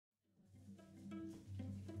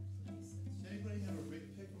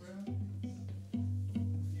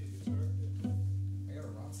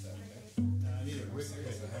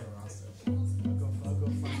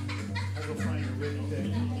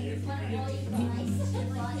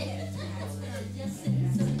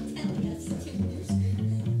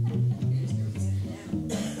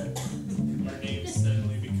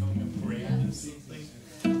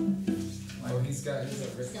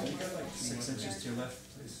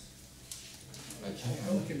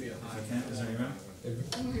Don't give me a high. Is there any room?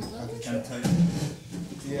 Kind of tight.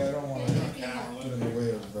 Yeah, I don't want to get in the way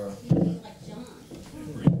of.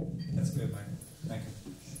 That's good, Mike. Thank you.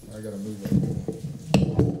 I gotta move it.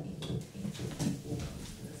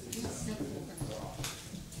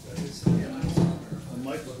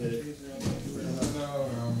 Michael did it. No,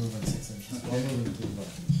 I'm moving 6 inches. I'm moving to the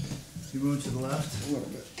left. You move to the left? A little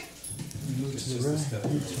bit. You move It's to just the a right. step to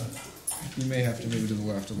the left. You may have to move to the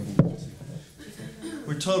left a little bit.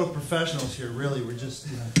 We're total professionals here, really. We're just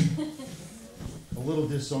a little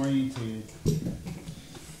disoriented.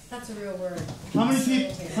 That's a real word. How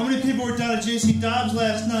many people were down at J.C. Dobbs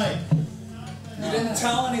last night? You didn't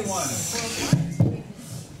tell anyone.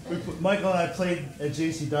 Michael and I played at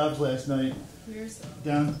J.C. Dobbs last night. Where's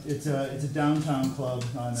Down, it's a downtown club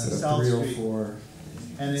on South Street,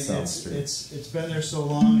 and it's been there so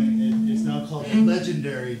long. It's now called the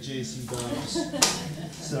legendary J.C. Dobbs.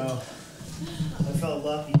 So I felt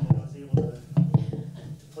lucky that I was able to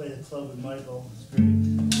play the club with Michael. It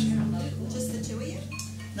was great. Just the two of you?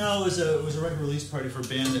 No, it was a record release party for a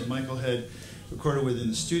band that Michael had recorded with in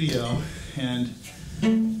the studio, and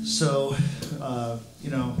so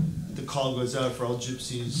the call goes out for all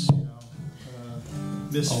gypsies,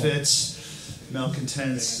 misfits,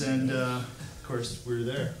 malcontents, and of course we were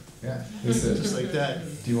there. Yeah. Just like that.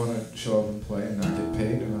 Do you want to show up and play and not get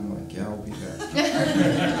paid? And I'm like, yeah, I'll be there.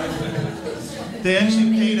 They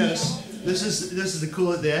actually paid us. This is the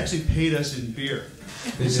coolest. They actually paid us in beer.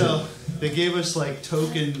 So they gave us like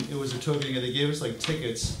token. It was a token. They gave us like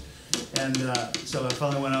tickets, and so I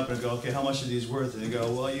finally went up and go, okay, how much are these worth? And they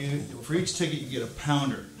go, well, for each ticket you get a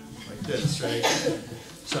pounder, like this, right?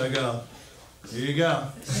 So I go, here you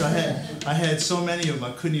go. So I had so many of them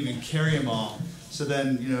I couldn't even carry them all. So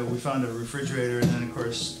then we found a refrigerator, and then of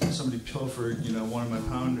course somebody pilfered one of my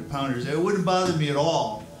pounders. It wouldn't bother me at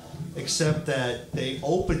all, except that they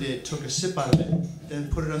opened it, took a sip out of it, then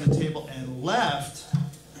put it on the table and left.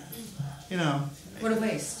 What a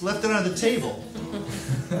waste. Left it on the table.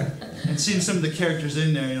 And seeing some of the characters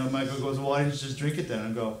in there, Michael goes, well, why didn't you just drink it then?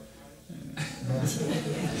 I go,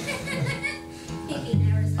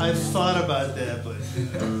 I thought about that, but...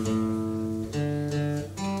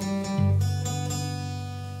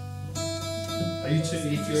 Are you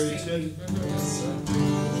tuned? You already tuned?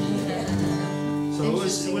 So it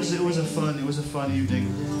was a fun evening.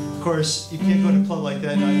 Of course, you can't go to a club like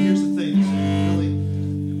that. Now, here's the thing.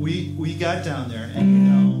 Really, we got down there, and you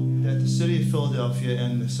know that the city of Philadelphia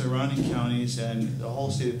and the surrounding counties and the whole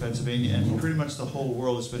state of Pennsylvania and pretty much the whole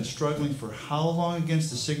world has been struggling for how long against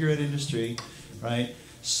the cigarette industry, right?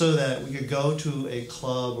 So that we could go to a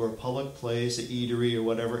club or a public place, an eatery or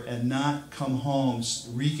whatever, and not come home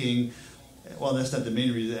reeking. Well, that's not the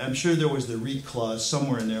main reason. I'm sure there was the reek clause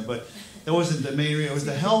somewhere in there, but that wasn't the main reason. It was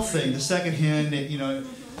the health thing, the secondhand.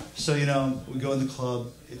 So we go in the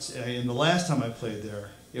club. And the last time I played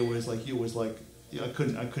there, it was like I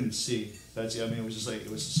couldn't see. It was just like it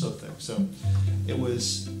was so thick. So it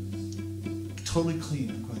was totally clean.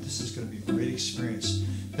 I'm going, this is going to be a great experience.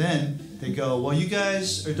 Then they go, well, you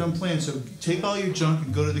guys are done playing, so take all your junk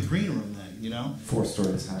and go to the green room then, 4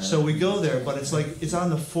 stories higher. So we go there, but it's like it's on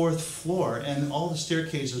the 4th floor, and all the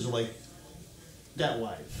staircases are like that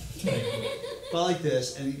wide. About like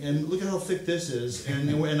this, and look at how thick this is,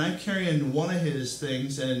 and I'm carrying one of his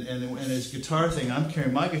things, and his guitar thing. I'm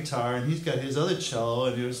carrying my guitar, and he's got his other cello,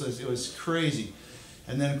 and it was crazy.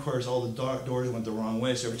 And then of course all the doors went the wrong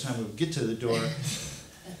way, so every time we would get to the door,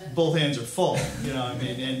 both hands are full,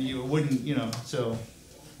 and you wouldn't, so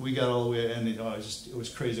we got all the way, and it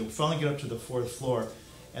was crazy. We finally get up to the 4th floor,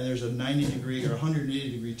 and there's a 90-degree or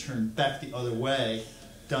 180-degree turn back the other way,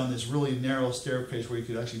 down this really narrow staircase where you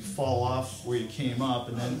could actually fall off where you came up,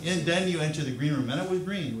 and then you enter the green room, and it was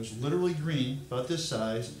green. It was literally green, about this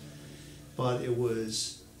size, but they were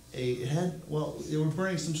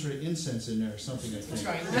burning some sort of incense in there or something, I think.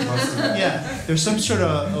 Yeah, there's some sort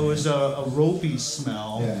of, it was a ropey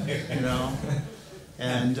smell,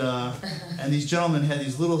 and these gentlemen had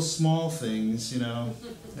these little small things,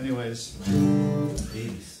 anyways.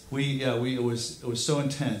 80s. It was so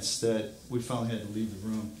intense that we finally had to leave the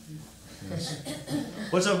room. Yes.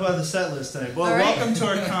 What's up about the set list tonight? Well, welcome to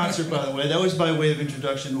our concert, by the way. That was by way of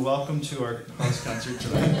introduction. Welcome to our house concert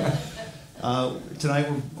tonight.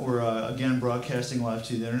 Tonight we're again broadcasting live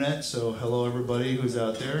to the internet. So hello everybody who's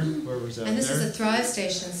out there, whoever's out there. And this is a Thrive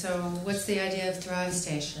Station. So what's the idea of Thrive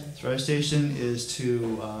Station? Thrive Station is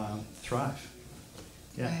to thrive.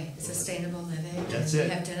 Yeah. Right, sustainable living. That's and it. We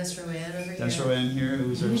have Dennis Rowan over here. Dennis Rowan here,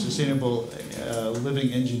 who's our sustainable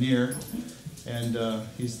living engineer, And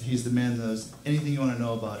he's the man that does anything you want to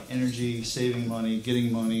know about energy, saving money,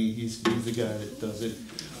 getting money. He's the guy that does it.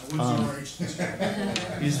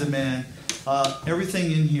 He's the man.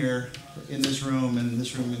 Everything in here, in this room, and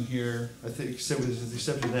this room in here, I think, except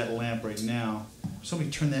for that lamp right now.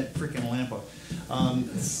 Somebody turn that freaking lamp off.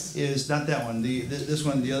 Is not that one. This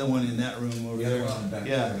one, the other one in that room over there.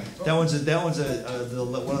 Yeah, that one's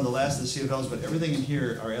one of the last of the CFLs. But everything in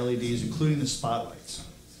here are LEDs, including the spotlights.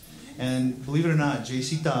 And believe it or not,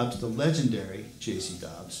 J.C. Dobbs, the legendary J.C.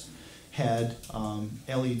 Dobbs, had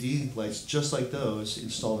LED lights just like those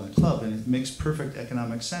installed in the club, and it makes perfect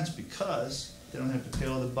economic sense because they don't have to pay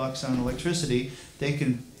all the bucks on electricity. They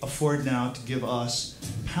can afford now to give us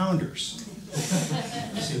pounders.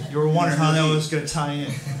 See, you were wondering how that was going to tie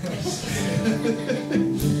in.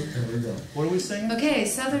 There we go. What are we singing? Okay,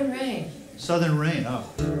 Southern Rain. Southern Rain, oh.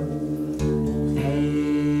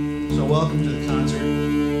 So welcome to the concert.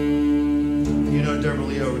 You know Deborah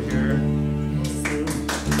over here.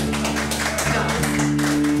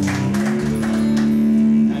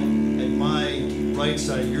 At my right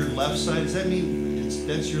side, your left side, does that mean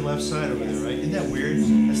that's your left side over there, right? Isn't that weird?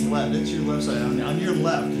 That's left. That's your left side. On your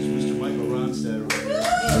left is Mr. Michael Ronstadt right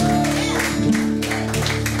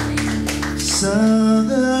here.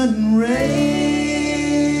 Southern rain,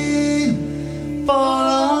 fall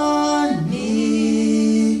on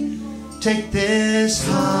me. Take this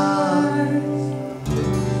heart,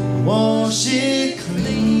 wash it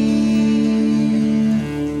clean.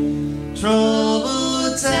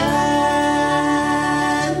 Troubled times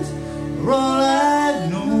roll at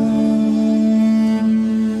noon.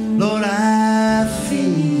 Lord, I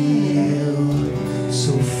feel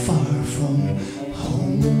so far from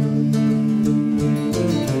home.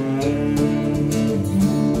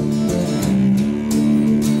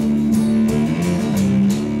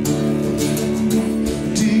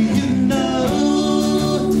 Do you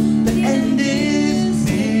know the end is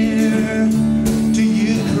near? Do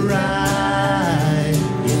you cry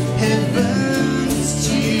heaven's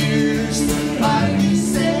tears? Are you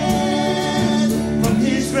sent from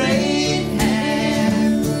his great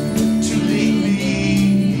hand to lead me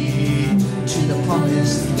to the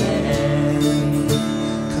promised land?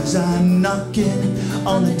 'Cause I'm knocking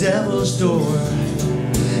on the devil's door,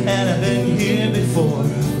 and I've been here before.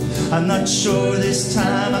 I'm not sure this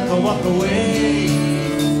time I can walk away.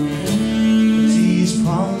 'Cause he's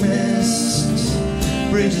promised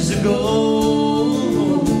bridges of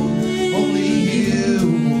gold. Only you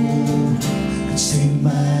can save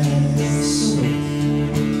my soul.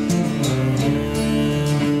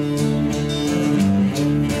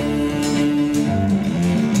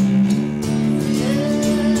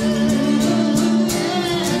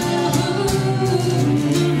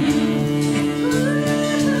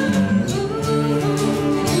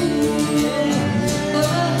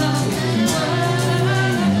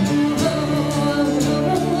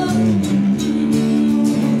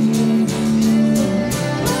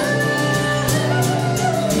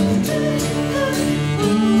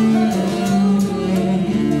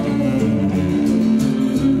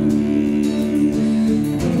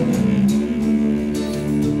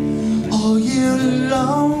 All year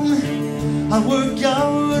long, I work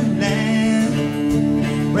your land,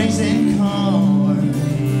 raising corn.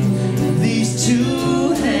 These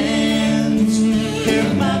two hands hear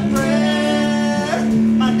my prayer,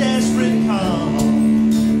 my desperate call.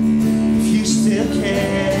 If you still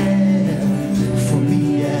care for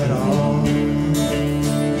me at all,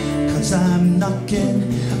 'cause I'm knocking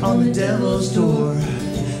on the devil's door,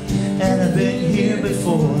 and I've been here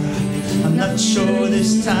before. I'm not sure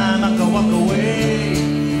this time I can walk away.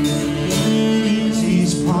 'Cause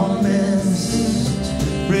he's promised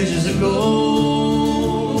bridges of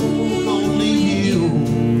gold. Only you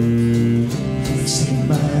can save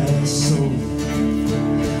my soul.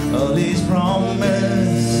 All he's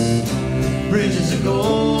promised bridges of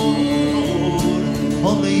gold.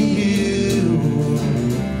 Only you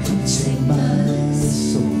can save my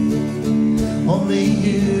soul. Only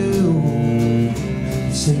you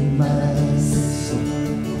save my soul.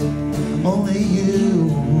 Only you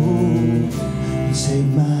can save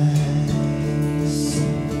my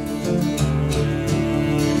soul.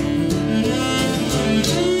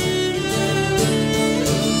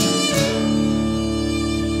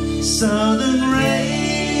 Southern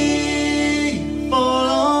rain, fall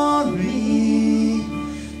on me.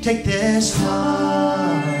 Take this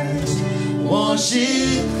heart, wash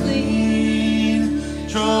it clean.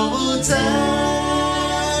 Troubled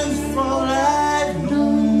times roll at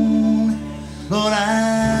noon. Lord,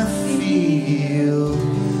 I feel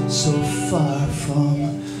so far from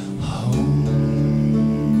home.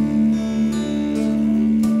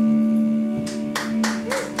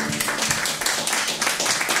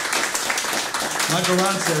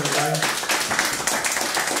 Macarons, everybody.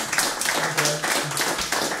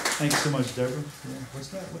 Thanks so much, Deborah. Yeah.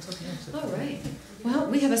 What's up next? All right. Well,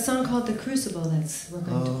 we have a song called The Crucible we're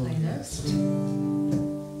going to play next.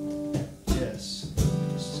 Yes.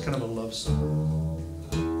 This is kind of a love song.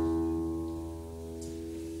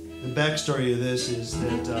 The backstory of this is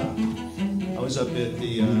that I was up at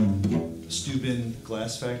the Steuben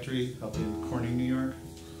glass factory up in Corning, New York,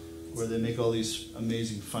 where they make all these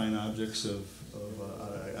amazing fine objects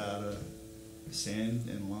out of sand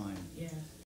and lime. Yeah.